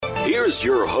here's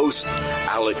your host,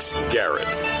 Alex Garrett.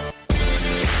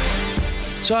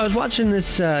 So I was watching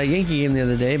this Yankee game the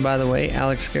other day. By the way,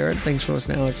 Alex Garrett. Thanks for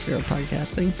listening to Alex Garrett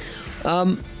Podcasting.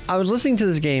 I was listening to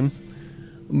this game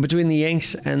between the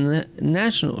Yanks and the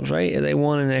Nationals, right? They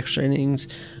won in extra innings.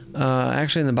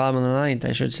 Actually, in the bottom of the ninth,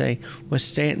 I should say, was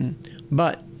Stanton.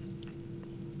 But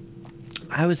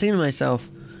I was thinking to myself,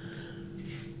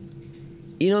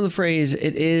 you know the phrase,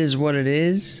 it is what it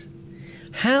is?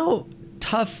 How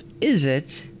tough is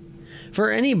it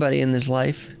for anybody in this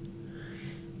life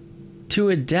to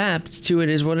adapt to it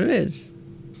is what it is?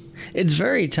 It's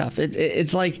very tough.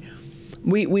 It's like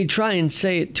we try and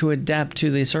say it to adapt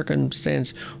to the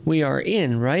circumstance we are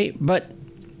in, right? But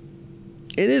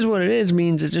it is what it is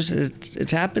means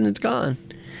it's happened, it's gone.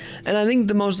 And I think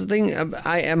the thing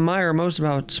I admire most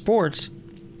about sports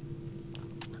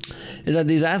is that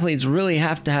these athletes really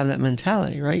have to have that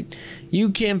mentality, right? You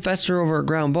can't fester over a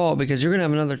ground ball because you're going to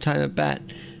have another time at bat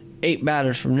 8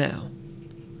 batters from now.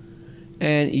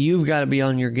 And you've got to be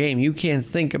on your game. You can't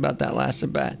think about that last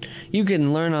at bat. You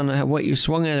can learn on what you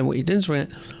swung at and what you didn't swing at,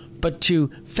 but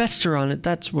to fester on it,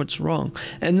 that's what's wrong.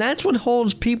 And that's what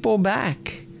holds people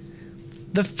back.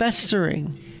 The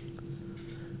festering.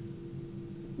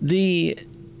 The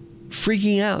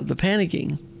freaking out, the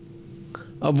panicking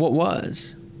of what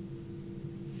was.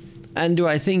 And do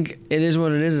I think it is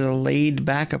what it is, a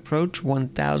laid-back approach?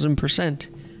 1,000%.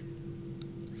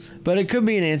 But it could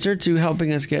be an answer to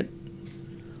helping us get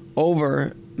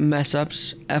over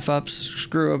mess-ups, F-ups,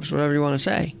 screw-ups, whatever you want to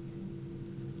say.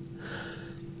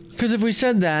 Because if we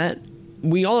said that,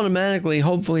 we automatically,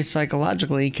 hopefully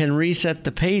psychologically, can reset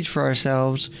the page for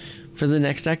ourselves for the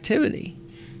next activity.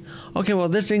 Okay, well,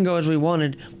 this didn't go as we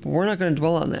wanted, but we're not going to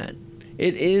dwell on that.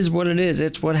 It is what it is.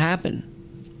 It's what happened.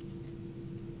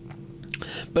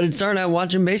 But it started out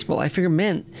watching baseball. I figured,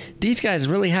 man, these guys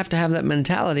really have to have that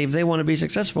mentality if they want to be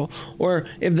successful. Or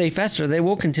if they fester, they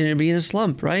will continue to be in a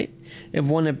slump, right? If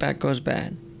one at-bat goes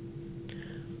bad.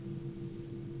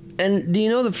 And do you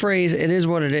know the phrase, it is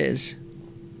what it is,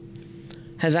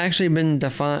 has actually been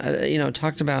defined,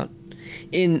 talked about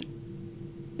in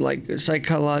like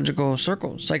psychology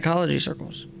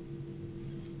circles.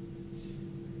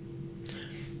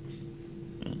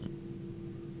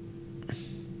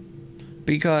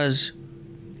 Because,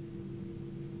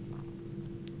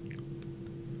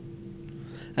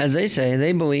 as they say,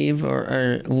 they believe,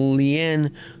 or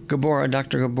Leanne Gabora,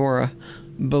 Dr. Gabora,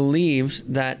 believes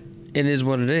that it is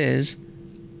what it is.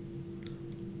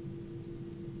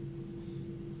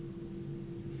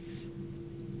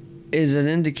 Is an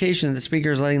indication that the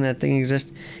speaker is letting that thing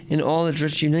exist in all its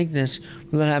rich uniqueness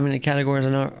without having to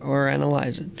categorize or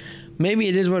analyze it. Maybe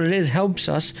it is what it is helps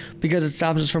us because it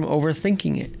stops us from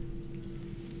overthinking it.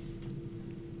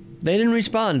 They didn't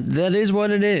respond. That is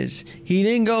what it is. He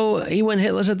went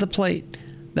hitless at the plate.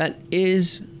 That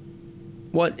is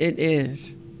what it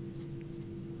is.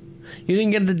 You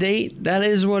didn't get the date. That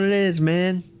is what it is,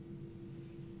 man.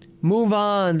 Move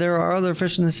on. There are other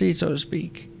fish in the sea, so to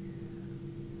speak.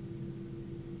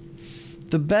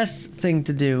 The best thing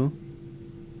to do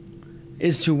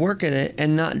is to work at it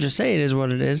and not just say it is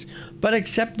what it is, but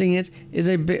accepting it is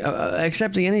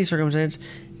accepting any circumstance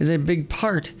is a big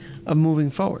part of moving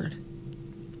forward.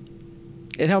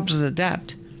 It helps us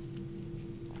adapt.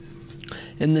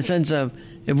 In the sense of,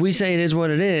 if we say it is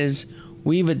what it is,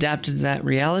 we've adapted to that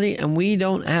reality and we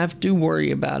don't have to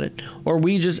worry about it. Or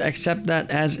we just accept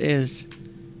that as is.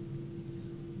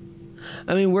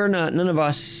 I mean, none of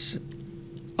us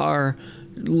are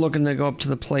looking to go up to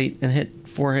the plate and hit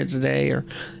 4 hits a day or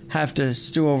have to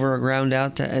stew over a ground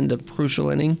out to end a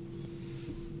crucial inning.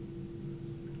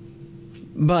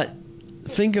 But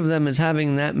think of them as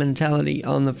having that mentality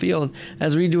on the field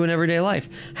as we do in everyday life.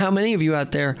 How many of you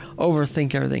out there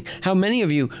overthink everything? How many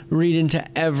of you read into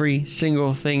every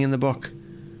single thing in the book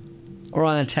or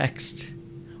on a text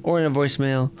or in a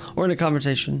voicemail or in a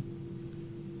conversation?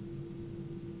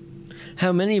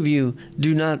 How many of you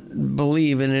do not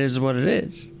believe in it is what it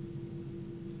is?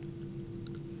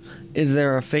 Is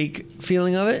there a fake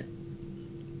feeling of it?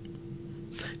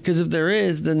 Because if there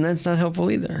is, then that's not helpful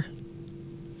either.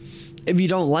 If you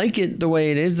don't like it the way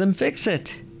it is, then fix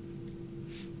it.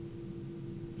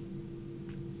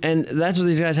 And that's what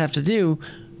these guys have to do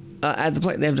at the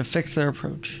plate. They have to fix their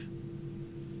approach.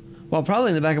 Well, probably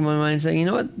in the back of my mind saying, you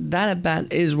know what? That at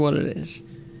bat is what it is.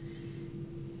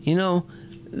 You know,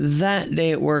 that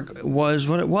day at work was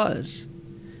what it was.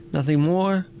 Nothing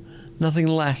more, nothing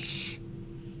less.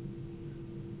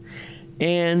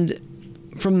 And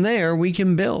from there, we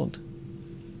can build.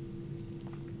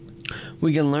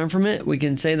 We can learn from it. We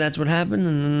can say that's what happened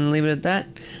and then leave it at that.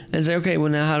 And say, okay,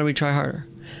 well, now how do we try harder?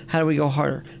 How do we go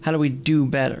harder? How do we do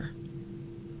better?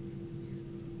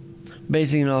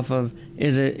 Basing it off of,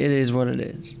 it is what it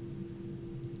is.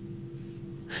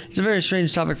 It's a very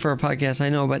strange topic for a podcast, I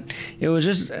know, but it was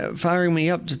just firing me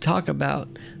up to talk about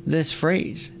this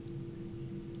phrase.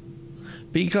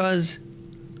 Because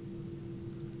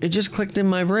it just clicked in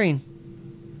my brain.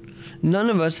 None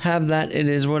of us have that it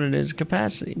is what it is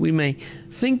capacity. We may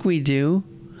think we do,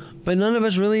 but none of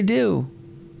us really do.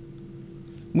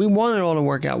 We want it all to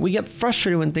work out. We get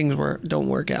frustrated when things don't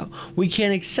work out. We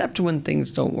can't accept when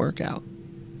things don't work out.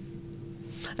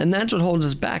 And that's what holds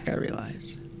us back, I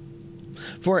realize.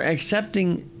 For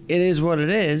accepting it is what it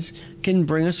is can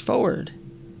bring us forward.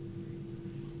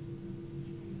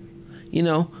 You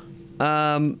know,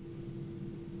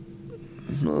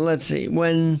 let's see,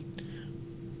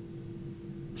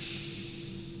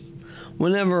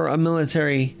 whenever a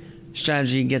military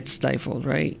strategy gets stifled,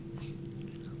 right?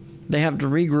 They have to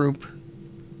regroup.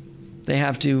 They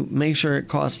have to make sure it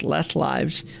costs less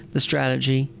lives, the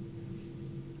strategy.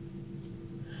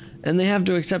 And they have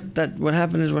to accept that what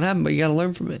happened is what happened, but you got to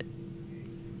learn from it.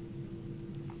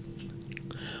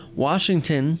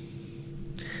 Washington,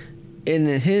 in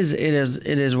his it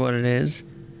is what it is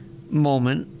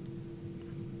moment,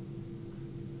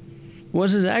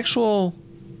 was his actual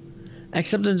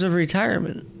acceptance of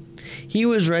retirement. He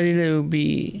was ready to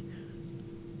be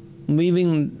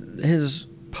leaving his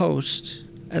post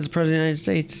as president of the United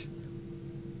States.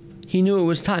 He knew it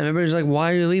was time. Everybody's like,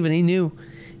 why are you leaving? He knew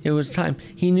it was time.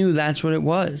 He knew that's what it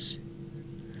was.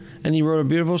 And he wrote a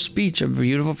beautiful speech, a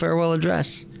beautiful farewell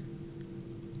address.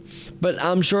 But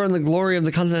I'm sure in the glory of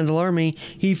the Continental Army,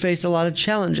 he faced a lot of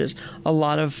challenges, a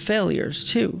lot of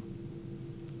failures too.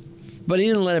 But he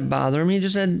didn't let it bother him. He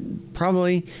just said,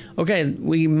 probably, okay,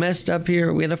 we messed up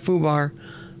here. We had a FUBAR,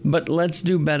 but let's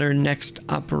do better next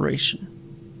operation.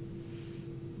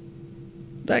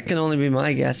 That can only be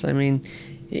my guess. I mean,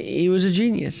 he was a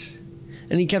genius.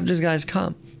 And he kept his guys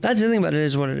calm. That's the thing about it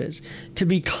is what it is. To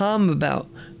be calm about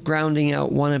grounding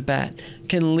out one at bat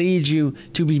can lead you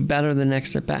to be better the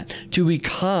next at bat. To be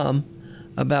calm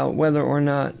about whether or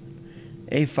not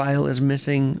a file is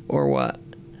missing or what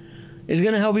is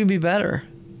going to help you be better.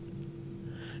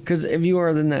 Because if you are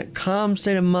in that calm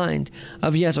state of mind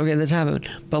of, yes, okay, this happened,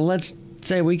 but let's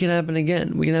say we can happen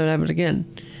again. We can have it happen again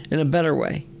in a better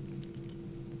way.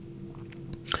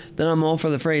 Then I'm all for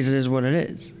the phrase, it is what it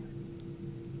is.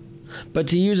 But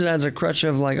to use it as a crutch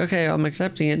of like, okay, I'm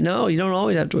accepting it. No, you don't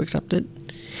always have to accept it.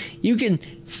 You can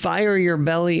fire your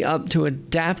belly up to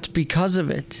adapt because of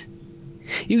it.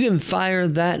 You can fire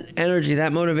that energy,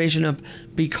 that motivation up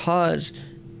because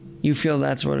you feel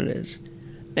that's what it is.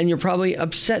 And you're probably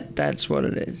upset that's what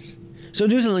it is. So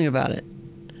do something about it.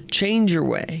 Change your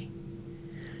way.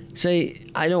 Say,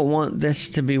 I don't want this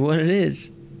to be what it is.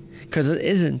 Because it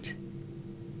isn't.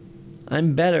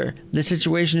 I'm better. The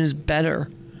situation is better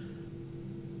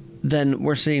than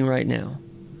we're seeing right now.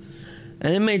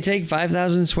 And it may take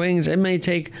 5,000 swings. It may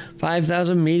take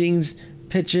 5,000 meetings,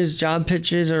 pitches, job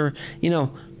pitches, or,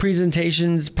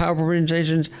 presentations, PowerPoint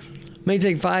presentations. It may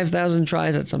take 5,000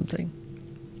 tries at something.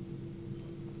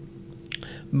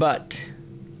 But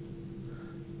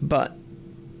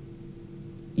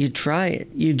you try it.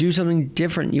 You do something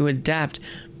different. You adapt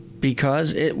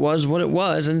because it was what it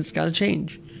was and it's got to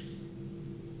change.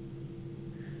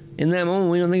 In that moment,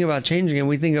 we don't think about changing it.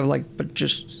 We think of but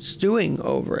just stewing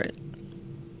over it.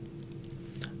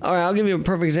 All right, I'll give you a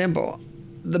perfect example.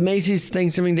 The Macy's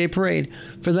Thanksgiving Day Parade,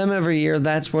 for them every year,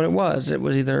 that's what it was. It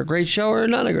was either a great show or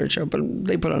not a great show, but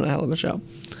they put on a hell of a show.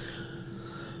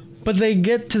 But they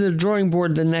get to the drawing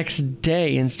board the next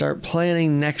day and start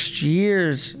planning next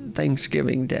year's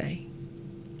Thanksgiving Day.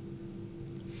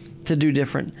 To do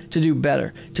different, to do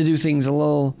better, to do things a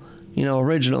little,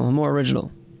 original, more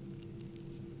original.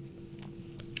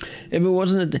 If it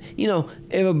wasn't,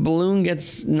 if a balloon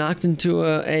gets knocked into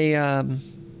a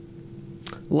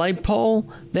light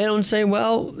pole, they don't say,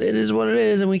 well, it is what it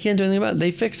is and we can't do anything about it.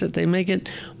 They fix it. They make it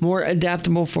more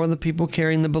adaptable for the people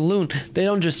carrying the balloon. They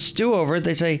don't just stew over it.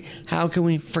 They say, how can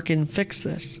we frickin' fix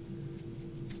this?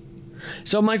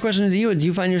 So my question to you is, do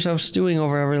you find yourself stewing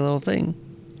over every little thing?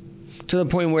 To the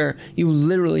point where you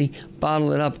literally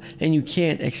bottle it up and you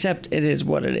can't accept it is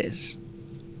what it is.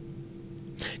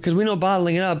 Because we know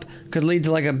bottling it up could lead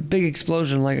to a big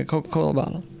explosion like a Coca-Cola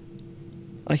bottle.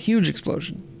 A huge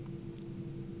explosion.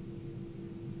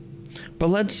 But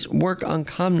let's work on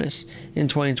calmness in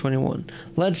 2021.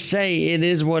 Let's say it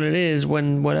is what it is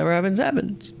when whatever happens,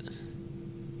 happens.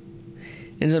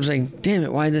 Instead of saying, damn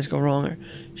it, why did this go wrong? Or,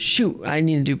 shoot, I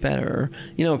need to do better.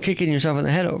 Or, kicking yourself in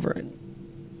the head over it.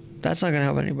 That's not going to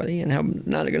help anybody and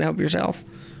not going to help yourself.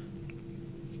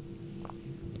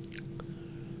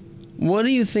 What do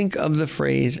you think of the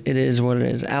phrase, it is what it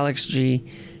is?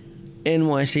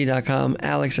 AlexGNYC.com,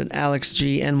 Alex at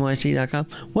AlexGNYC.com.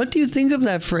 What do you think of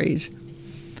that phrase?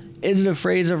 Is it a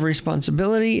phrase of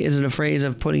responsibility? Is it a phrase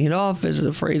of putting it off? Is it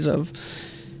a phrase of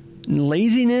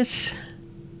laziness?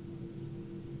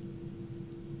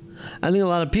 I think a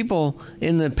lot of people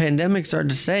in the pandemic started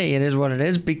to say it is what it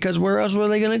is because where else were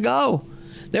they going to go?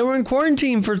 They were in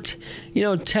quarantine for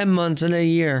 10 months and a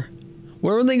year.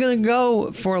 Where were they going to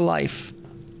go for life?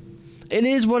 It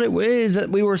is what it is that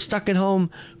we were stuck at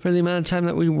home for the amount of time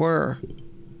that we were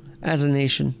as a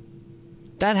nation.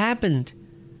 That happened.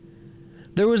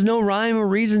 There was no rhyme or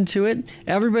reason to it.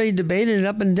 Everybody debated it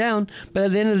up and down, but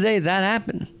at the end of the day, that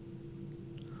happened.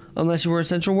 Unless you were an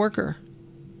essential worker.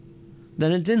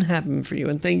 Then it didn't happen for you,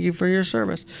 and thank you for your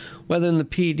service. Whether in the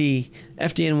PD,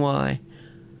 FDNY,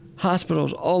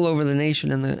 hospitals all over the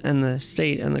nation and the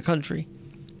state and the country,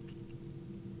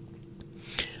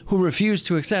 who refuse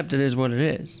to accept it is what it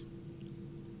is.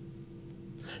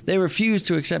 They refuse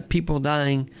to accept people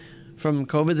dying from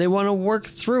COVID. They want to work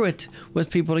through it with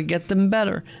people to get them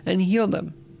better and heal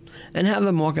them. And have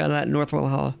them walk out of that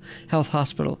Northwell Health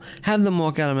Hospital. Have them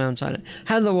walk out of Mount Sinai.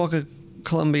 Have them walk out of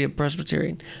Columbia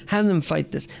Presbyterian. Have them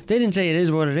fight this. They didn't say it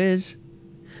is what it is.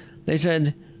 They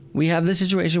said, we have this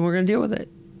situation, we're going to deal with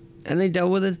it. And they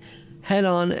dealt with it head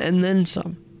on and then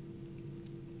some.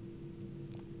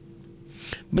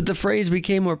 But the phrase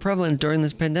became more prevalent during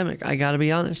this pandemic. I got to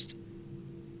be honest.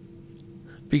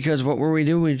 Because what were we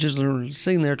doing? We just were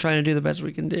sitting there trying to do the best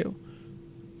we can do.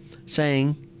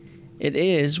 Saying, it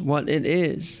is what it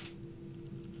is.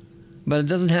 But it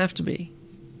doesn't have to be.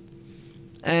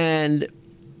 And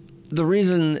the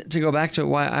reason to go back to it,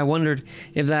 why I wondered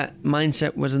if that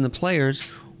mindset was in the players,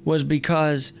 was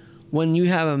because when you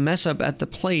have a mess up at the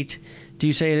plate, do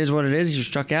you say it is what it is, you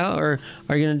struck out, or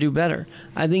are you going to do better?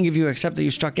 I think if you accept that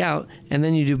you struck out and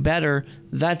then you do better,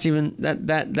 that's even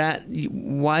that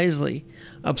wisely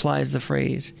applies the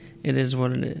phrase, it is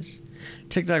what it is.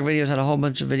 TikTok videos had a whole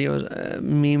bunch of videos,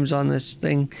 memes on this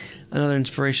thing, another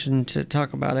inspiration to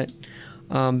talk about it,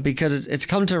 because it's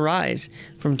come to rise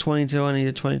from 2020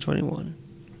 to 2021.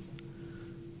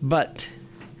 But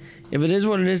if it is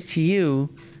what it is to you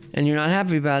and you're not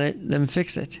happy about it, then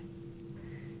fix it.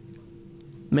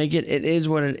 Make it is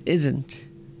what it isn't.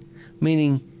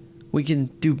 Meaning we can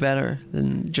do better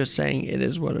than just saying it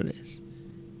is what it is.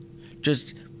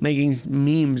 Just making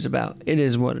memes about it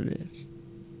is what it is.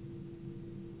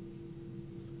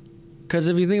 Because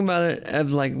if you think about it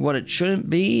as like what it shouldn't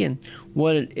be and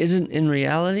what it isn't in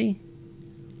reality,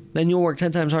 then you'll work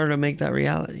 10 times harder to make that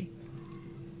reality.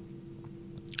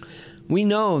 We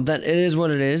know that it is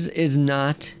what it is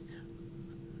not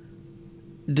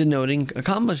denoting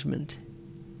accomplishment.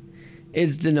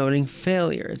 It's denoting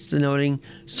failure. It's denoting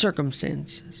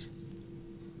circumstances.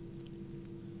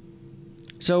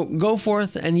 So go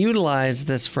forth and utilize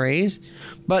this phrase.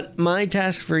 But my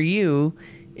task for you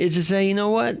is to say, you know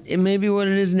what? It may be what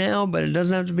it is now, but it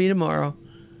doesn't have to be tomorrow.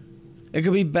 It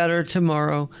could be better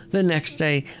tomorrow, the next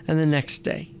day, and the next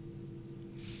day.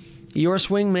 Your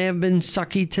swing may have been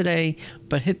sucky today,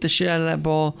 but hit the shit out of that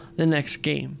ball the next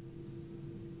game.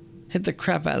 Hit the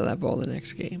crap out of that ball the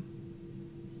next game.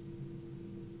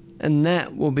 And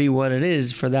that will be what it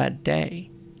is for that day.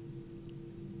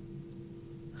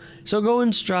 So go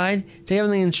in stride. Take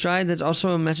everything in stride. That's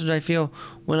also a message I feel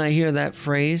when I hear that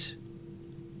phrase.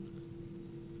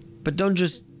 But don't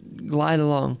just glide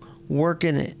along. Work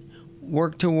in it.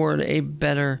 Work toward a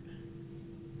better...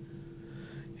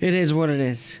 It is what it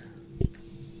is.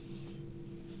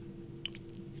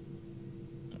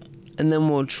 And then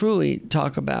we'll truly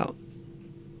talk about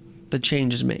the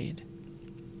changes made.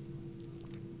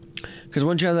 Because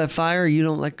once you have that fire, you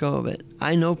don't let go of it.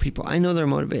 I know people. I know they're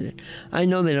motivated. I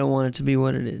know they don't want it to be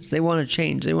what it is. They want to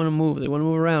change. They want to move. They want to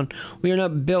move around. We are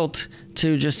not built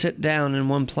to just sit down in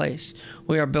one place.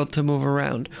 We are built to move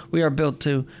around. We are built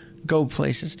to go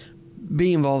places.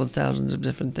 Be involved with thousands of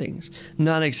different things.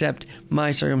 Not accept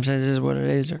my circumstance is what it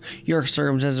is, or your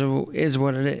circumstance is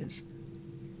what it is.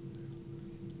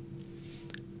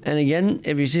 And again,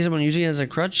 if you see someone using it as a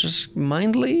crutch, just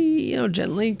mindly,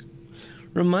 gently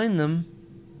remind them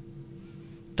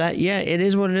that, yeah, it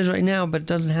is what it is right now, but it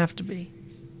doesn't have to be.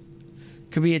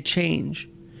 It could be a change.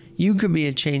 You could be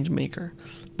a change maker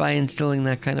by instilling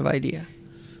that kind of idea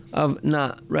of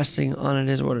not resting on it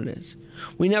is what it is.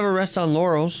 We never rest on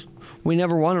laurels. We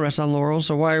never want to rest on laurels,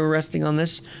 so why are we resting on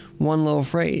this one little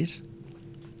phrase?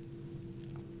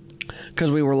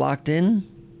 Because we were locked in?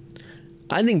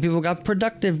 I think people got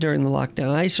productive during the lockdown.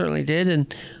 I certainly did,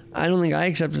 and I don't think I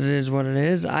accepted it as what it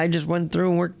is. I just went through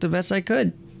and worked the best I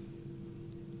could.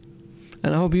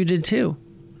 And I hope you did too.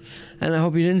 And I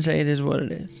hope you didn't say it is what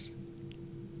it is.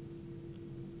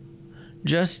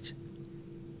 Just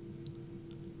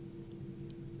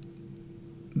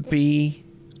be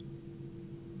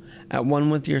at one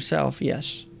with yourself,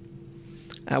 yes.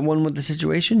 At one with the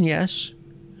situation, yes.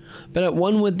 But at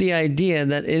one with the idea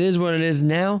that it is what it is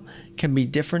now can be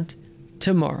different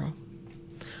tomorrow.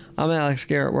 I'm Alex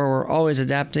Garrett, where we're always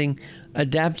adapting.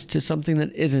 Adapt to something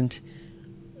that isn't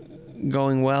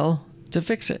going well to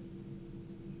fix it.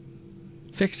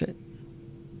 Fix it.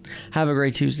 Have a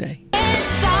great Tuesday.